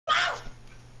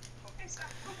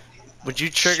Would you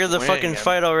trigger the fucking Swinging.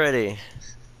 fight already?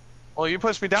 Well, you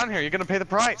pushed me down here. You're gonna pay the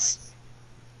price.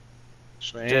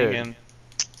 Dude. Swinging.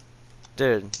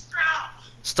 Dude.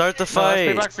 Start the No, that's fight!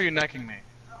 payback for you necking me.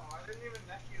 No, I didn't even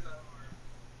neck you that hard.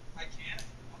 I can't.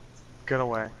 Get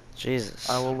away. Jesus.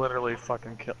 I will literally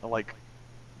fucking kill, like,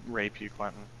 rape you,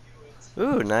 Quentin.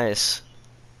 Ooh, nice.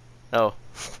 Oh.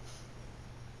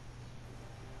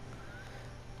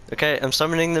 Okay, I'm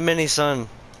summoning the mini sun.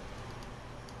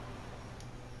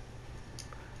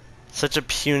 Such a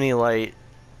puny light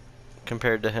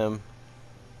compared to him.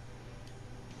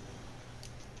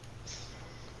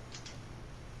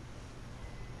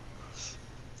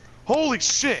 Holy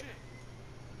shit!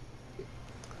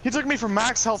 He took me from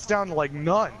max health down to like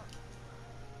none.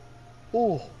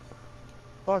 Oh.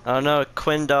 Fuck. Oh no,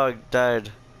 Quinn Dog died.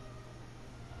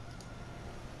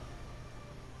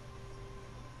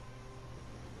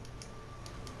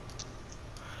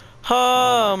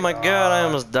 Oh, my god, I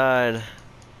almost died.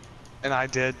 And I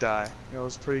did die. It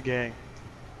was pretty gay.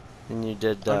 And you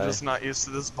did die. I'm just not used to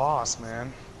this boss,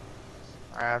 man.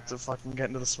 I have to fucking get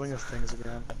into the swing of things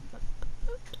again.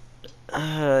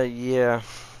 Yeah.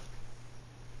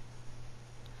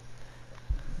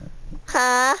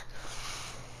 Huh?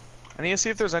 I need to see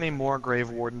if there's any more Grave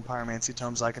Warden Pyromancy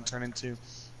tomes I can turn into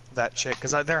that chick,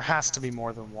 because there has to be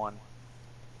more than one.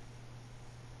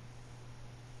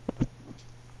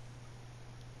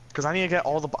 Because I need to get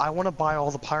all the. I want to buy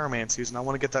all the Pyromancies, and I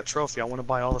want to get that trophy. I want to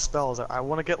buy all the spells. I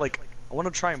want to get, like. I want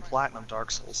to try and platinum Dark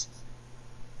Souls.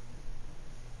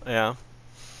 Yeah.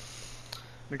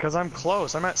 Because I'm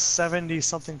close. I'm at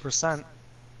 70-something%.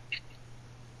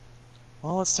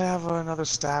 Well, let's have another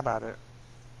stab at it.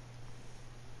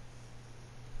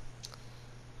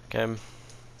 Okay.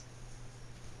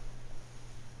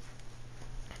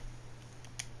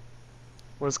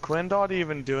 Was Quindod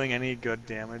even doing any good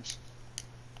damage?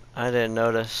 I didn't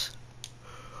notice.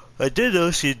 I did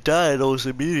notice he died almost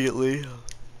immediately.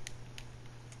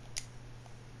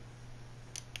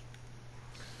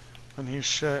 And he's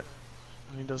shit.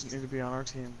 And he doesn't need to be on our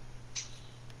team.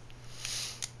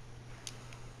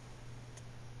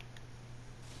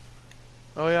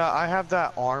 Oh yeah, I have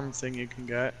that arm thing you can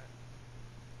get.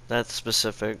 That's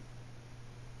specific.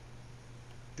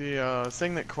 The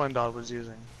thing that Quindod was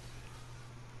using.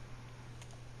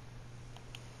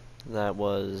 That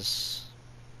was...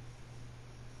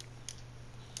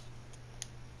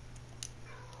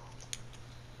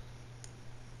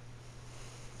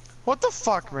 What the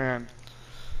fuck, man?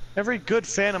 Every good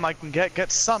phantom I can get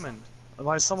gets summoned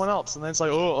by someone else, and then it's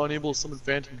like, oh, unable to summon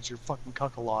phantom because you're fucking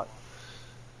cuck a lot.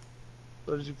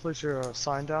 So did you place your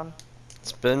sign down?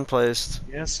 It's been placed.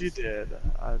 Yes, you did.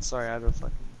 Sorry, I had to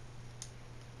fucking...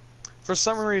 For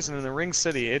some reason, in the Ring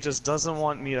City, it just doesn't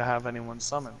want me to have anyone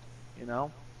summoned, you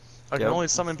know? I can Yep. only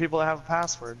summon people that have a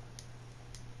password.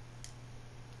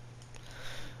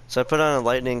 So I put on a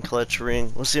lightning clutch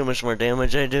ring. We'll see how much more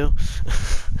damage I do.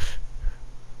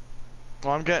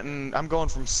 Well, I'm going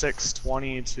from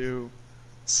 620 to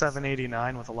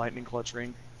 789 with a lightning clutch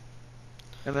ring.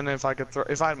 And then if I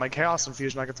had my chaos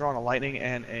infusion, I could throw on a lightning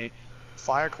and a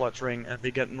fire clutch ring and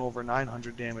be getting over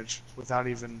 900 damage without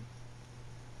even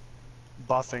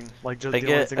buffing. Like just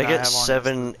the only thing I that I get have on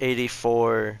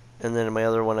 784, and then in my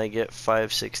other one I get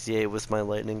 568 with my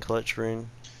lightning clutch ring.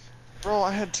 Bro,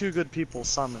 I had 2 good people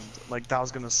summoned. Like that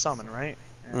was gonna summon, right?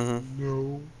 And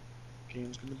no.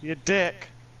 Game's gonna be a dick.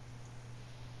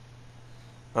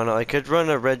 Oh no, I could run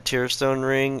a red tearstone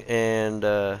ring and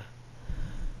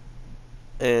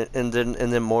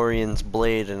then Morian's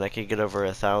blade, and I could get over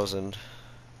 1,000.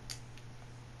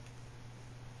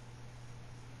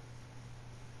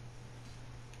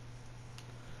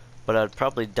 But I'd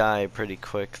probably die pretty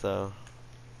quick though.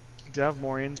 Do you have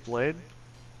Morian's blade?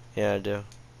 Yeah, I do.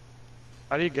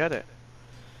 How do you get it?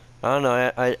 I don't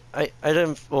know. I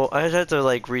didn't. Well, I'd have to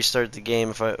like restart the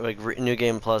game if I new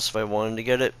game plus if I wanted to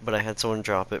get it, but I had someone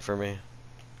drop it for me.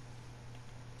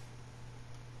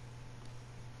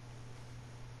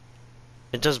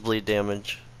 It does bleed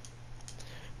damage.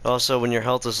 Also, when your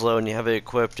health is low and you have it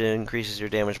equipped, it increases your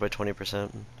damage by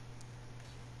 20%.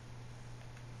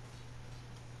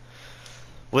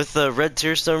 With the red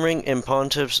tearstone ring and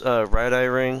Pontiff's right eye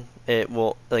ring, it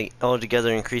will like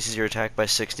altogether increases your attack by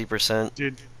 60%.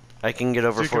 Dude, I can get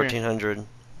over Dude, come here. 1400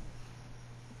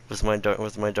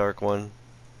 with my dark one.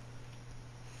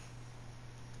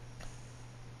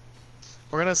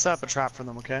 we're gonna set up a trap for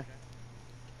them, okay?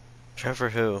 Trap for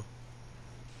who?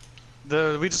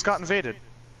 We just got invaded.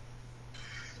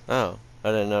 Oh,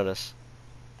 I didn't notice.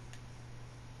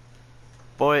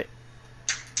 Boy.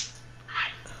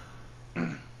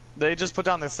 They just put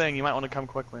down their thing. You might want to come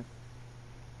quickly.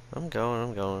 I'm going,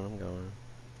 I'm going, I'm going.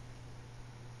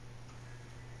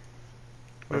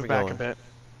 Where are Move we back a going? bit.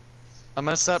 I'm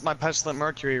gonna set my Pestilent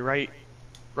Mercury right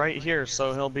here,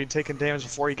 so he'll be taking damage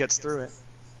before he gets through it.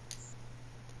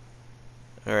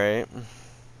 Alright.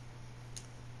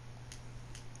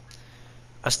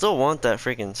 I still want that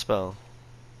freaking spell.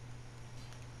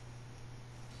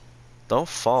 Don't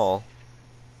fall.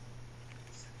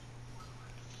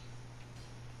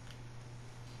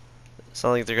 It's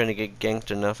not like they're gonna get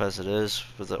ganked enough as it is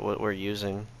with what we're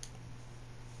using.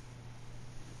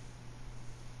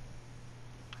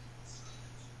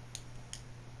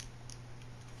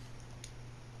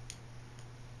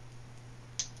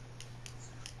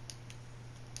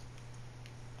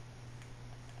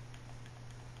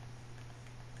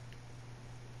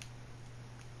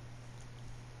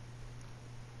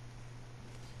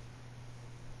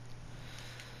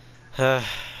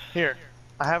 Here,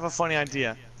 I have a funny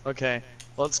idea. Okay,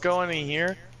 let's go in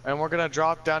here, and we're gonna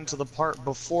drop down to the part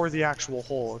before the actual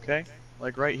hole, okay?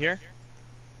 Like right here.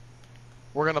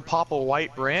 We're gonna pop a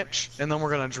white branch, and then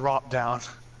we're gonna drop down.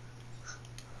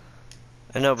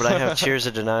 I know, but I have Tears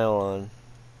of Denial on.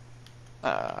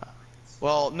 uh,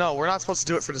 well, no, we're not supposed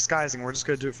to do it for disguising. We're just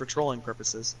gonna do it for trolling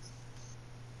purposes.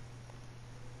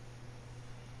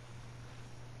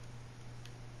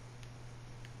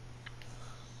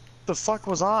 The fuck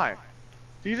was I?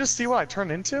 Do you just see what I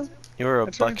turned into? You were a I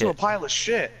turned into a bucket. pile of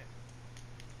shit.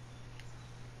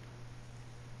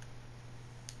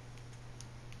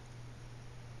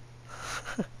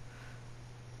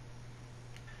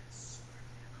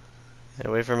 Hey,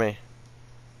 wait for me.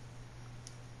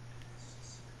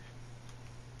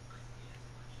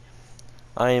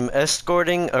 I am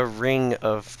escorting a ring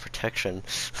of protection.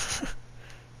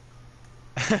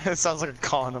 It sounds like a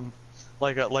condom,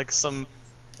 like some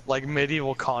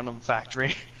medieval condom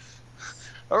factory.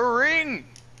 A ring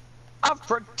of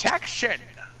protection.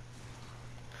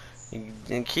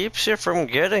 It keeps you from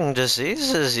getting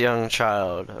diseases, young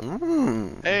child.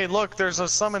 Mm. Hey, look, there's a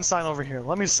summon sign over here.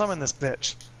 Let me summon this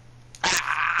bitch.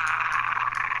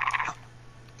 Ah!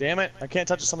 Damn it, I can't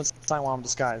touch a summon sign while I'm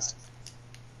disguised.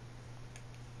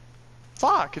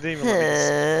 Fuck, it didn't even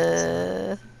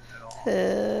let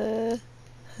me.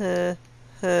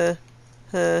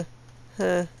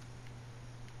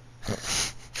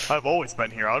 I've always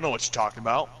been here. I don't know what you're talking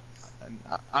about.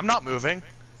 I'm not moving.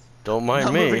 Don't I'm mind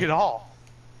not moving me. at all.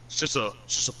 It's just a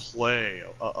play,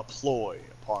 a ploy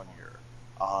upon your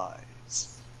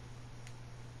eyes.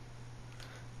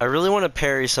 I really want to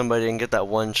parry somebody and get that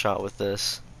one shot with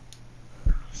this.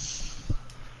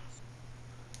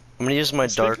 I'm gonna use my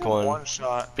dark Speaking of one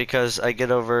shot. because I get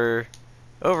over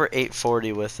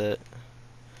 840 with it.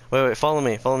 Wait, follow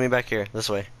me. Follow me back here. This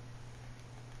way.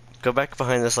 Go back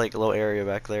behind this like little area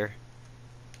back there.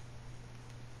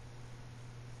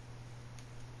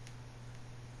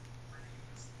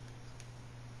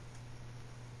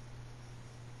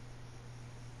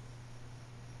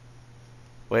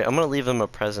 Wait, I'm gonna leave them a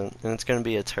present, and it's gonna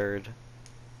be a turd.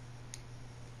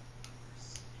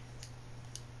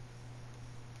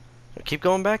 Keep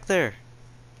going back there.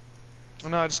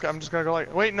 No, I'm just gonna go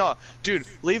like. Wait, no, dude,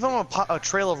 leave him a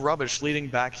trail of rubbish leading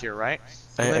back here, right?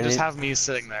 And I then just need... have me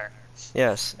sitting there,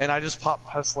 Yes. and I just pop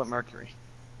Pestilent Mercury.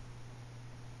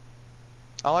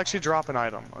 I'll actually drop an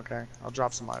item, okay? I'll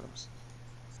drop some items.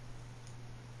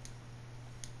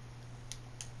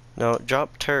 No,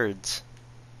 drop turds.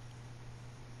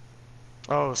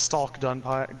 Oh, stalk dung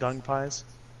pies.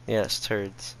 Yes,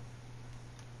 turds.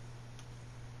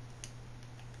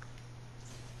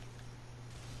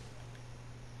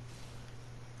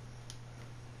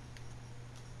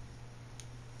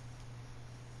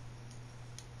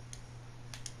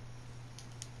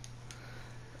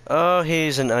 Oh,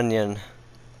 he's an onion.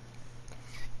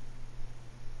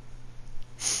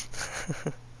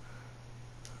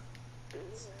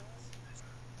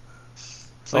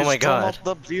 Oh my god.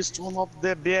 Please turn up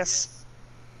the bass.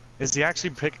 Is he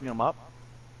actually picking him up?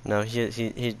 No,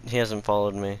 he hasn't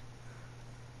followed me.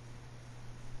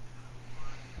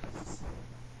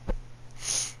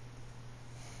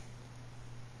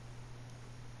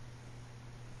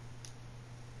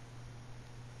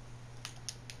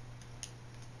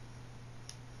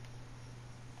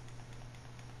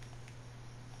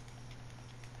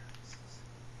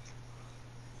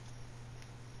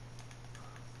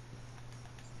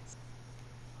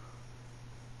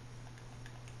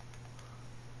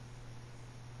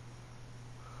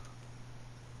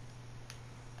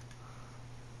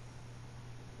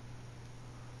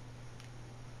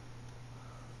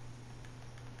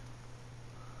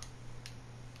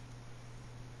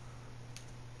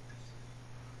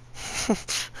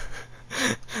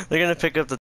 They're gonna pick up the